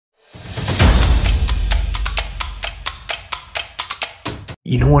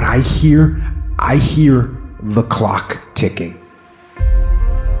You know what I hear? I hear the clock ticking.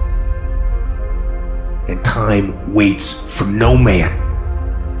 And time waits for no man.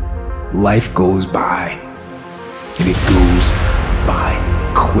 Life goes by, and it goes by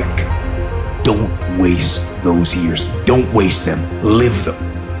quick. Don't waste those years. Don't waste them. Live them.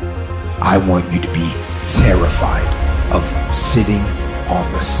 I want you to be terrified of sitting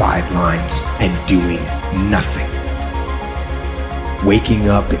on the sidelines and doing nothing. Waking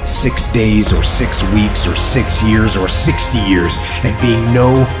up in 6 days or 6 weeks or 6 years or 60 years and being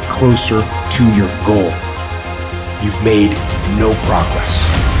no closer to your goal. You've made no progress.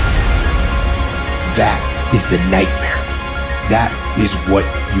 That is the nightmare. That is what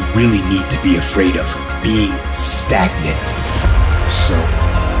you really need to be afraid of, being stagnant. So,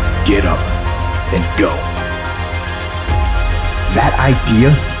 get up and go. That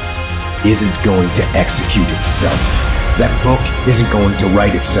idea isn't going to execute itself. That book isn't going to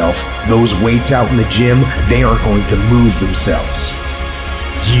write itself. Those weights out in the gym, they aren't going to move themselves.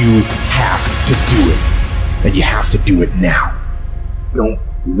 You have to do it, and you have to do it now. Don't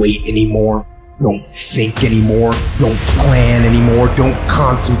wait anymore. Don't think anymore. Don't plan anymore. Don't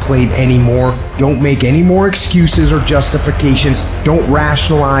contemplate anymore. Don't make any more excuses or justifications. Don't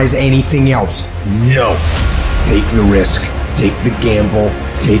rationalize anything else. No. Take the risk. Take the gamble.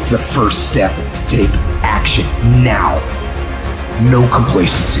 Take the first step. Take action now. No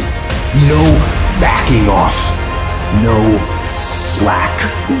complacency. No backing off. No slack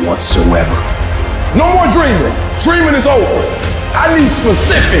whatsoever. No more dreaming. Dreaming is over. I need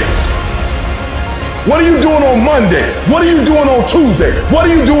specifics. What are you doing on Monday? What are you doing on Tuesday? What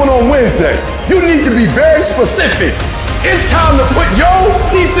are you doing on Wednesday? You need to be very specific. It's time to put your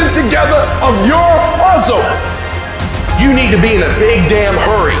pieces together of your puzzle. You need to be in a big damn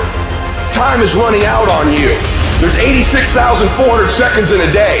hurry. Time is running out on you. There's 86,400 seconds in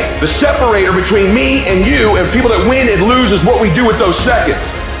a day. The separator between me and you and people that win and lose is what we do with those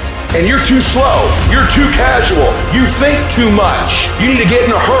seconds. And you're too slow, you're too casual, you think too much. You need to get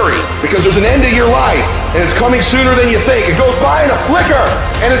in a hurry because there's an end to your life and it's coming sooner than you think. It goes by in a flicker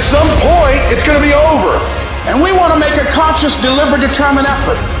and at some point it's gonna be over. And we want to make a conscious, deliberate, determined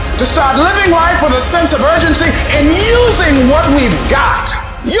effort to start living life with a sense of urgency and using what we've got,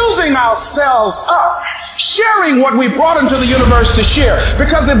 using ourselves up, sharing what we brought into the universe to share.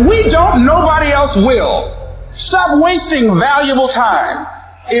 Because if we don't, nobody else will. Stop wasting valuable time.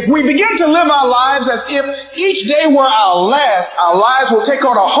 If we begin to live our lives as if each day were our last, our lives will take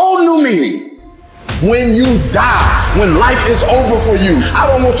on a whole new meaning. When you die, when life is over for you, I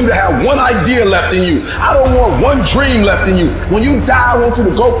don't want you to have one idea left in you. I don't want one dream left in you. When you die, I want you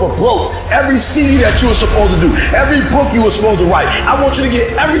to go for broke. Every CD that you were supposed to do, every book you were supposed to write, I want you to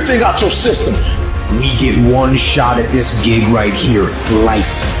get everything out your system. We get one shot at this gig right here,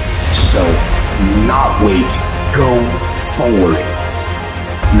 life. So do not wait, go forward.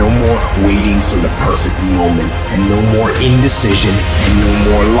 No more waiting for the perfect moment, and no more indecision, and no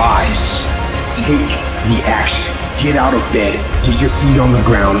more lies. Take the action. Get out of bed, get your feet on the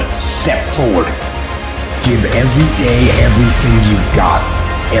ground, step forward. Give every day everything you've got.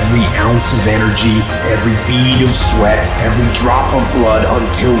 Every ounce of energy, every bead of sweat, every drop of blood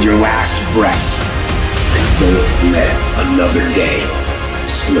until your last breath. And don't let another day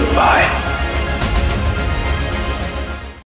slip by.